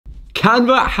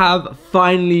Canva have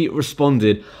finally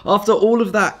responded. After all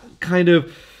of that kind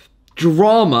of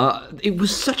drama, it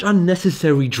was such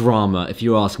unnecessary drama if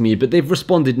you ask me, but they've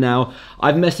responded now.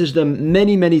 I've messaged them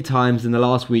many times in the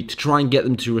last week to try and get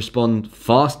them to respond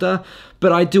faster,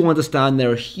 but I do understand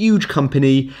they're a huge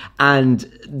company and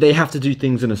they have to do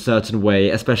things in a certain way,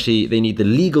 especially they need the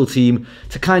legal team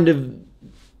to kind of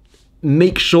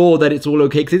make sure that it's all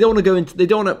okay, because they don't want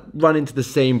to run into the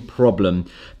same problem.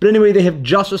 But anyway, they have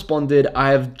just responded.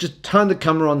 I have just turned the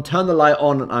camera on, turned the light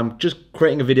on, and I'm just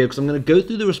creating a video because I'm going to go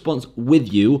through the response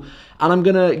with you, and I'm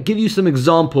going to give you some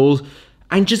examples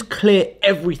and just clear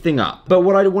everything up. But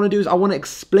what I want to do is I want to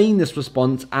explain this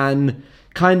response and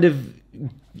kind of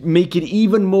make it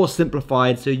even more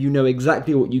simplified so you know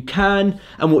exactly what you can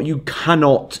and what you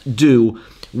cannot do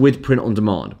with print on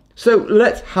demand. So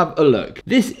let's have a look.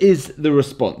 This is the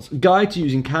response. Guide to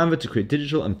using Canva to create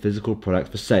digital and physical products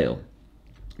for sale.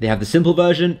 They have the simple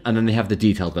version and then they have the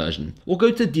detailed version. We'll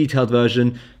go to the detailed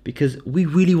version because we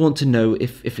really want to know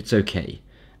if it's okay.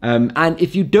 And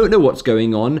if you don't know what's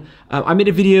going on, I made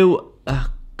a video a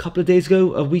couple of days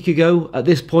ago, a week ago at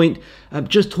this point,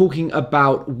 just talking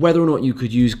about whether or not you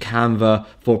could use Canva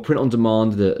for print on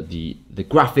demand, the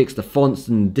graphics, the fonts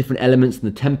and different elements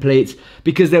and the templates,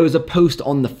 because there was a post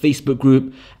on the Facebook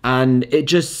group and it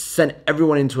just sent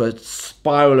everyone into a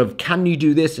spiral of can you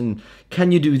do this and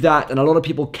can you do that, and a lot of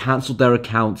people cancelled their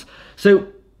accounts. So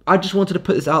I just wanted to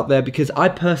put this out there because I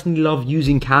personally love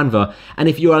using Canva, and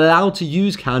if you're allowed to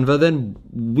use Canva, then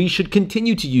we should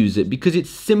continue to use it because it's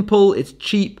simple, it's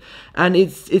cheap, and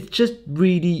it's just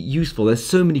really useful. There's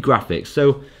so many graphics.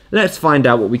 So let's find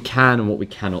out what we can and what we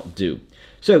cannot do.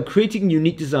 So creating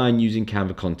unique design using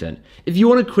Canva content. If you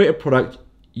want to create a product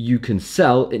you can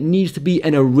sell, it needs to be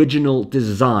an original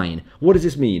design. What does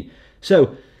this mean?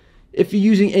 So if you're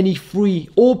using any free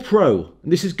or pro,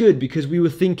 this is good because we were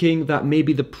thinking that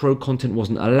maybe the pro content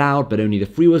wasn't allowed, but only the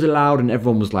free was allowed, and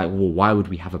everyone was like, well, why would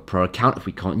we have a pro account if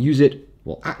we can't use it?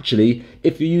 Well, actually,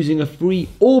 if you're using if you're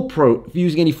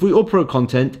using any free or pro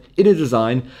content in a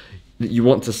design that you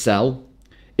want to sell,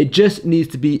 it just needs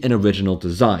to be an original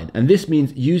design. And this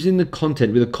means using the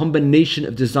content with a combination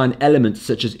of design elements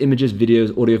such as images,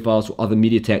 videos, audio files, or other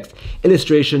media text,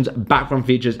 illustrations, background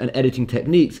features, and editing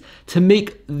techniques to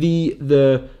make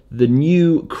the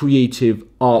new creative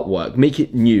artwork, make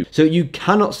it new. So you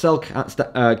cannot sell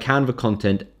Canva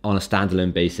content on a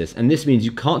standalone basis. And this means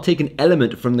you can't take an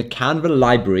element from the Canva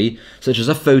library, such as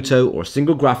a photo or a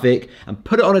single graphic, and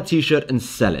put it on a t-shirt and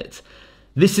sell it.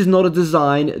 This is not a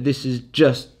design, this is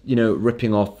just,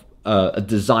 ripping off a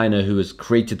designer who has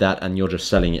created that and you're just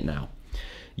selling it now.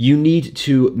 You need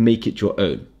to make it your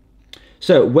own.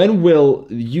 So when will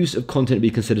the use of content be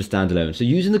considered standalone? So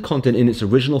using the content in its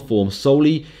original form,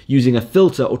 solely using a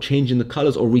filter or changing the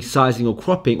colors or resizing or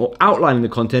cropping or outlining the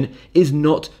content is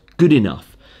not good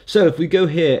enough. So if we go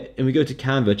here and we go to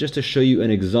Canva, just to show you an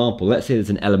example, let's say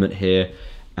there's an element here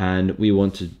and we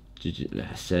want to,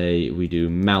 let's say we do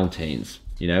mountains,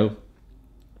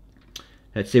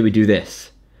 Let's say we do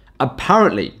this.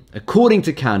 Apparently, according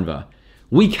to Canva,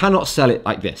 we cannot sell it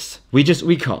like this. We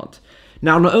can't.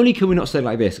 Now, not only can we not sell it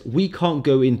like this, we can't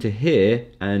go into here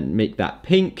and make that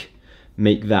pink,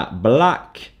 make that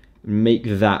black, make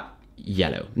that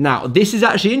yellow. Now, this is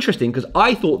actually interesting because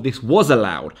I thought this was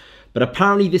allowed, but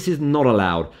apparently this is not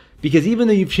allowed. Because even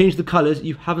though you've changed the colors,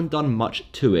 you haven't done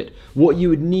much to it. What you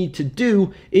would need to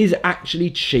do is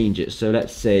actually change it. So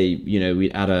let's say,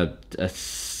 we'd add a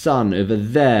sun over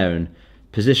there and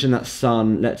position that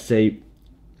sun, let's say,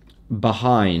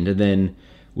 behind. And then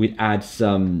we'd add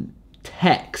some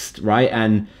text, right?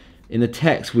 And in the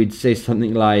text, we'd say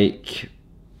something like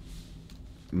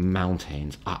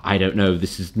mountains. I don't know.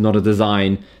 This is not a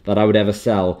design that I would ever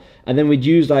sell. And then we'd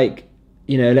use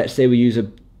let's say we use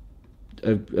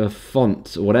a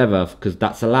font or whatever, because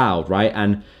that's allowed, right?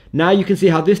 And now you can see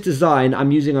how this design,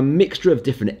 I'm using a mixture of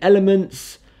different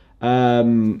elements. We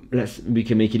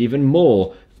can make it even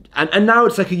more. And now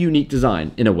it's like a unique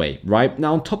design in a way, right?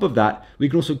 Now on top of that, we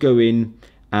can also go in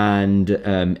and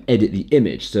edit the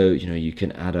image. So, you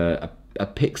can add a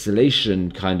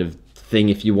pixelation kind of thing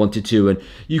if you wanted to, and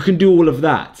you can do all of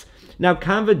that. Now,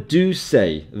 Canva do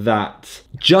say that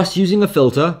just using a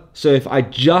filter, so if I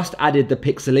just added the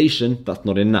pixelation, that's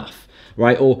not enough,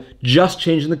 right? Or just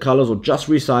changing the colors, or just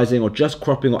resizing, or just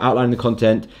cropping or outlining the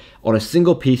content on a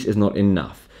single piece is not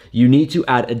enough. You need to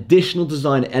add additional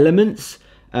design elements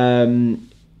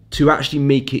to actually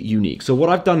make it unique. So what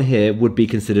I've done here would be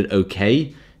considered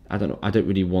okay. I don't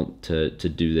really want to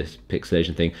do this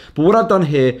pixelation thing, but what I've done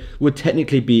here would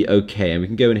technically be okay. And we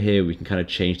can go in here, we can kind of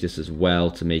change this as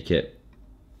well to make it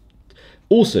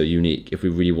also unique if we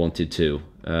really wanted to.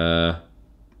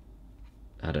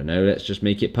 I don't know, let's just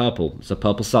make it purple. It's a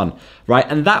purple sun, right?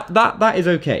 And that is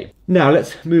okay. Now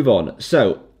let's move on.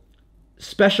 So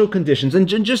special conditions, and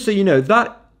just so you know,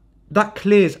 that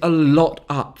clears a lot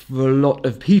up for a lot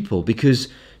of people, because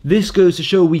this goes to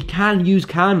show we can use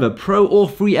Canva Pro or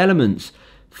free elements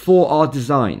for our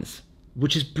designs,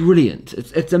 which is brilliant.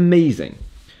 It's amazing.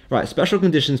 Right, special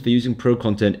conditions for using pro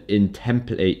content in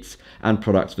templates and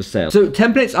products for sale. So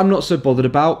templates I'm not so bothered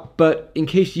about, but in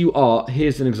case you are,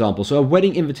 here's an example. So a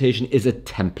wedding invitation is a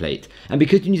template, and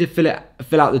because you need to fill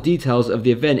out the details of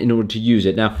the event in order to use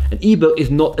it. Now, an ebook is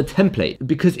not a template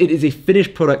because it is a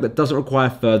finished product that doesn't require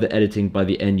further editing by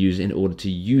the end user in order to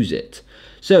use it.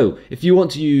 So if you want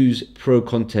to use pro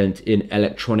content in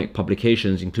electronic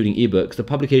publications, including ebooks, the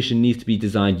publication needs to be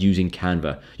designed using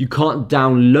Canva. You can't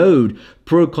download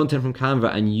pro content from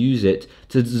Canva and use it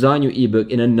to design your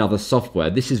ebook in another software.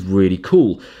 This is really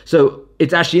cool. So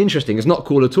it's actually interesting. It's not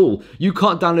cool at all. You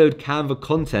can't download Canva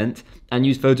content and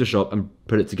use Photoshop and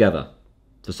put it together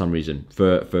for some reason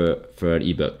for an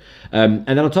ebook. And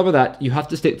then on top of that, you have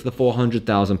to stick to the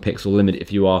 400,000 pixel limit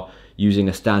if you are using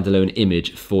a standalone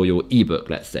image for your ebook,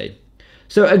 let's say.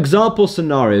 So example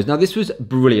scenarios. Now this was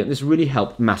brilliant. This really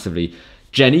helped massively.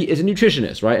 Jenny is a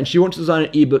nutritionist, right? And she wants to design an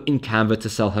ebook in Canva to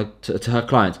sell her to her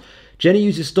clients. Jenny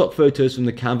uses stock photos from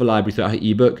the Canva library throughout her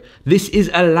ebook. This is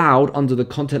allowed under the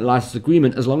content license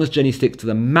agreement as long as Jenny sticks to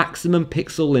the maximum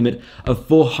pixel limit of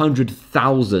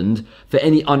 400,000 for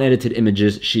any unedited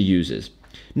images she uses.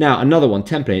 Now, another one,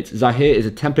 templates. Zahir is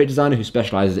a template designer who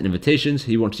specializes in invitations.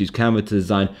 He wants to use Canva to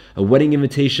design a wedding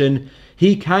invitation.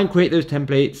 He can create those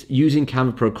templates using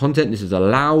Canva Pro content. This is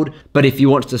allowed. But if he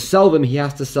wants to sell them, he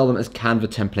has to sell them as Canva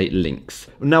template links.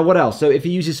 Now, what else? So if he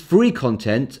uses free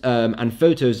content and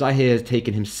photos Zahir has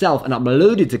taken himself and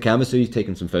uploaded to Canva, so he's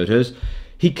taken some photos,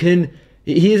 he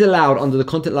is allowed under the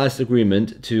content license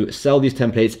agreement to sell these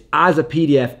templates as a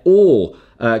PDF or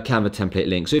Canva template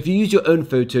link. So if you use your own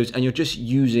photos and you're just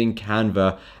using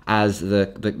Canva as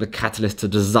the catalyst to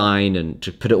design and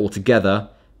to put it all together,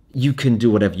 you can do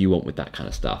whatever you want with that kind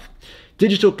of stuff.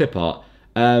 Digital clip art,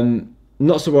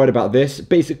 not so worried about this.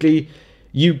 Basically,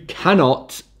 you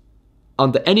cannot,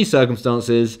 under any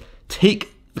circumstances,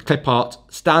 take the clip art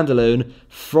standalone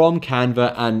from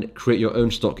Canva and create your own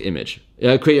stock image.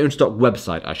 Create your own stock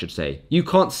website, I should say. You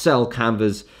can't sell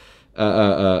Canva's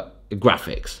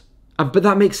graphics. But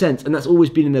that makes sense, and that's always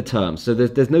been in the terms, so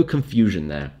there's no confusion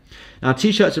there. Now,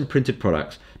 t-shirts and printed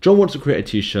products. John wants to create a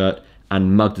t-shirt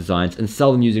and mug designs and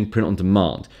sell them using print on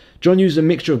demand. John uses a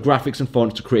mixture of graphics and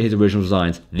fonts to create his original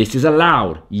designs. This is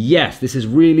allowed. Yes, this is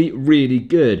really, really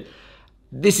good.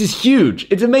 This is huge.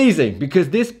 It's amazing because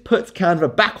this puts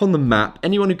Canva back on the map.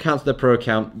 Anyone who counts their pro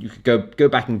account, you could go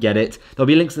back and get it. There'll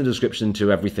be links in the description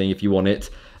to everything if you want it.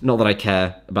 Not that I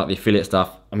care about the affiliate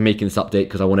stuff. I'm making this update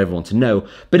because I want everyone to know.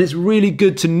 But it's really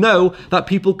good to know that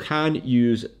people can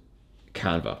use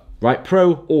Canva, right?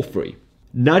 Pro or free.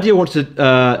 Nadia wants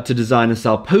to design and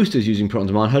sell posters using print on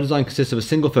demand. Her design consists of a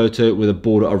single photo with a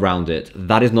border around it.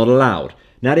 That is not allowed.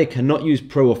 Nadia cannot use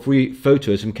pro or free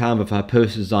photos from Canva for her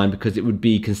poster design because it would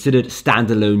be considered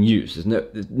standalone use.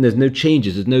 There's no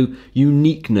changes, there's no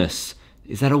uniqueness.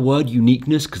 Is that a word,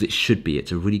 uniqueness? Because it should be,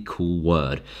 it's a really cool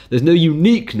word. There's no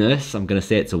uniqueness, I'm gonna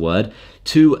say it's a word,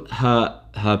 to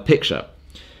her picture.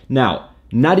 Now,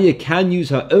 Nadia can use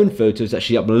her own photos that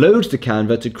she uploads to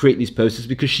Canva to create these posters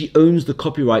because she owns the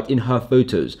copyright in her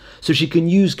photos. So she can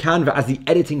use Canva as the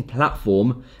editing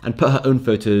platform and put her own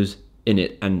photos in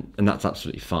it, and that's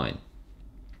absolutely fine.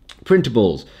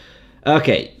 Printables.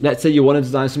 Okay, let's say you want to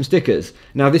design some stickers.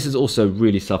 Now this is also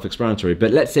really self-explanatory,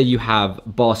 but let's say you have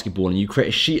basketball and you create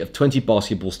a sheet of 20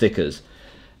 basketball stickers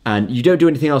and you don't do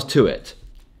anything else to it.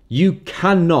 You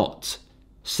cannot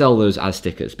sell those as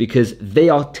stickers because they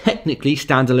are technically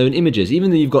standalone images.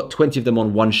 Even though you've got 20 of them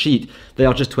on one sheet, they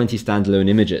are just 20 standalone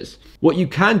images. What you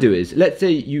can do is, let's say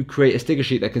you create a sticker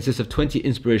sheet that consists of 20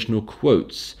 inspirational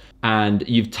quotes and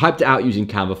you've typed it out using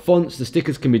Canva fonts. The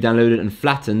stickers can be downloaded and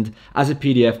flattened as a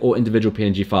PDF or individual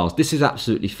PNG files. This is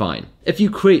absolutely fine. If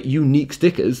you create unique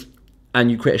stickers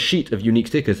and you create a sheet of unique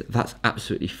stickers, that's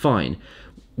absolutely fine.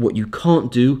 What you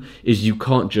can't do is you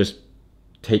can't just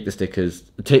take the stickers,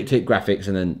 take graphics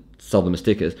and then sell them as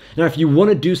stickers. Now, if you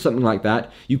want to do something like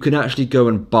that, you can actually go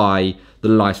and buy the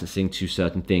licensing to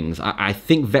certain things. I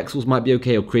think Vexels might be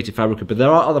okay or Creative Fabrica, but there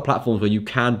are other platforms where you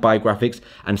can buy graphics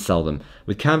and sell them.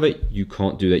 With Canva, you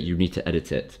can't do that. You need to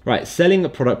edit it. Right, selling a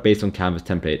product based on Canva's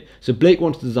template. So Blake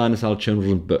wants to design and sell a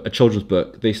children's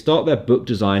book. They start their book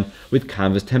design with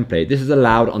Canva's template. This is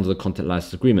allowed under the content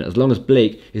license agreement, as long as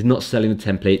Blake is not selling the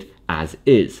template as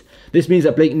is. This means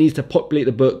that Blake needs to populate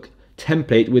the book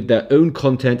template with their own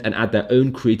content and add their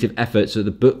own creative effort so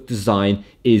the book design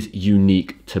is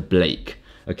unique to Blake.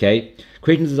 Okay,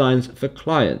 creating designs for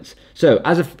clients. So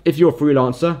if you're a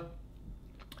freelancer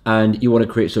and you want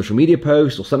to create social media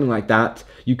posts or something like that,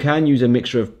 you can use a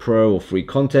mixture of pro or free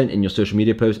content in your social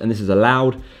media posts, and this is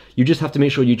allowed. You just have to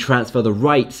make sure you transfer the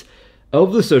rights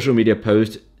of the social media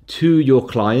post to your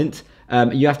client.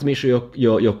 You have to make sure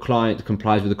your client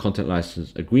complies with the content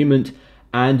license agreement,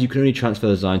 and you can only transfer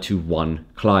the design to one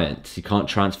client. You can't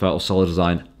transfer or sell a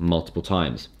design multiple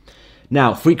times.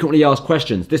 Now, frequently asked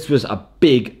questions. This was a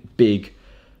big thing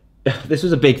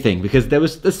because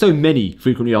there's so many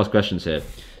frequently asked questions here.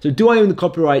 So do I own the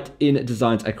copyright in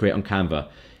designs I create on Canva?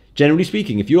 Generally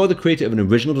speaking, if you are the creator of an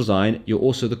original design, you're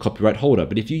also the copyright holder.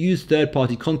 But if you use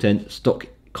third-party content, stock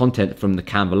content from the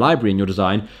Canva library in your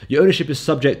design, your ownership is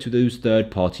subject to those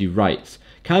third-party rights.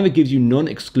 Canva gives you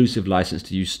non-exclusive license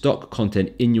to use stock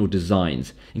content in your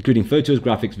designs, including photos,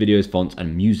 graphics, videos, fonts,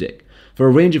 and music, for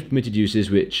a range of permitted uses,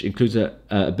 which includes the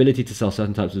ability to sell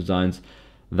certain types of designs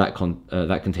that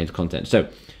contains content. So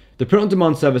the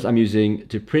print-on-demand service I'm using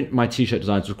to print my t-shirt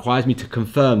designs requires me to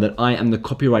confirm that I am the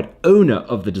copyright owner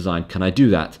of the design. Can I do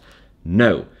that?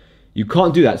 No, you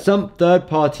can't do that. Some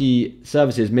third-party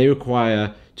services may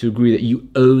require to agree that you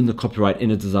own the copyright in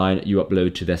a design you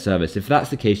upload to their service. If that's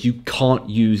the case, you can't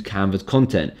use Canva's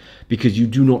content because you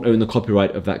do not own the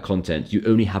copyright of that content. You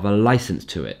only have a license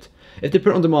to it. If the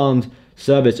print-on-demand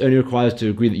service only requires to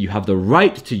agree that you have the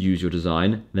right to use your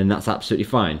design, then that's absolutely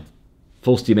fine.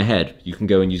 Full steam ahead, you can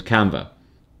go and use Canva.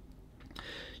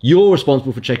 You're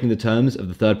responsible for checking the terms of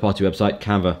the third-party website.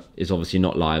 Canva is obviously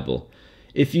not liable.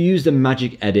 If you use the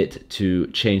magic edit to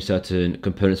change certain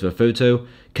components of a photo,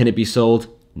 can it be sold?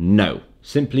 No.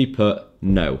 Simply put,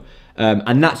 no.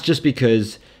 And that's just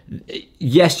because,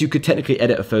 yes, you could technically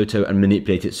edit a photo and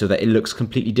manipulate it so that it looks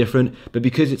completely different, but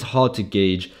because it's hard to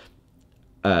gauge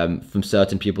from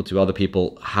certain people to other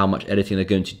people how much editing they're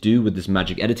going to do with this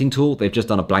magic editing tool, they've just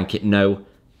done a blanket no.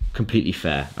 Completely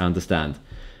fair, I understand.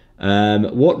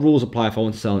 What rules apply if I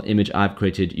want to sell an image I've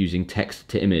created using text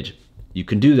to image? You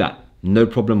can do that, no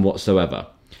problem whatsoever.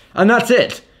 And that's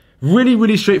it. Really,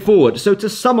 really straightforward. So to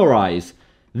summarize,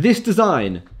 this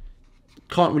design,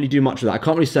 can't really do much with that. I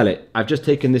can't really sell it. I've just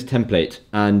taken this template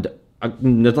and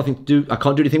there's nothing to do. I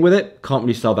can't do anything with it. Can't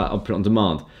really sell that on print on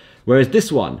demand. Whereas this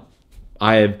one,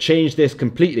 I have changed this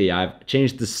completely. I've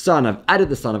changed the sun, I've added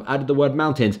the word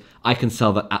mountains. I can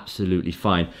sell that absolutely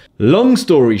fine. Long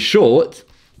story short,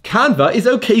 Canva is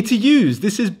okay to use.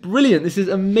 This is brilliant, this is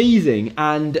amazing.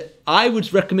 And I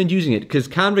would recommend using it because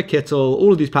Canva, Kittle,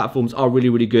 all of these platforms are really,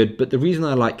 really good. But the reason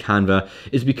I like Canva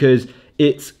is because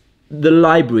it's the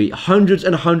library, hundreds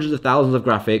and hundreds of thousands of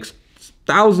graphics,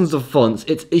 thousands of fonts.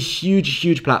 It's a huge,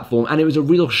 huge platform, and it was a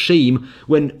real shame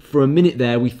when for a minute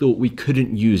there we thought we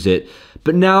couldn't use it.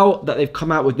 But now that they've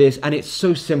come out with this, and it's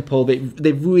so simple,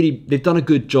 they've done a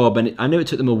good job. And I know it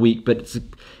took them a week, but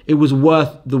it was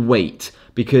worth the wait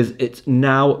because it's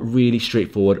now really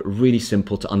straightforward, really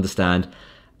simple to understand,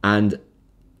 and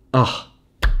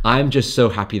I'm just so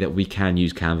happy that we can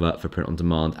use Canva for print on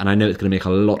demand, and I know it's going to make a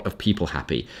lot of people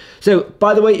happy. So,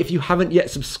 by the way, if you haven't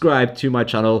yet subscribed to my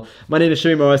channel, my name is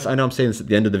Shimmy Morris. I know I'm saying this at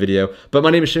the end of the video, but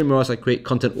my name is Shimmy Morris. I create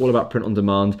content all about print on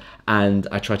demand, and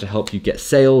I try to help you get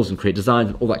sales and create designs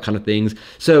and all that kind of things.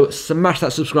 So smash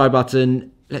that subscribe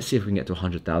button. Let's see if we can get to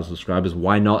 100,000 subscribers.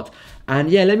 Why not?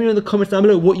 And yeah, let me know in the comments down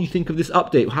below what you think of this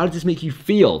update. How does this make you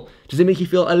feel? Does it make you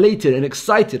feel elated and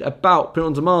excited about print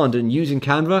on demand and using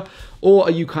Canva? Or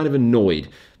are you kind of annoyed?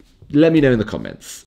 Let me know in the comments.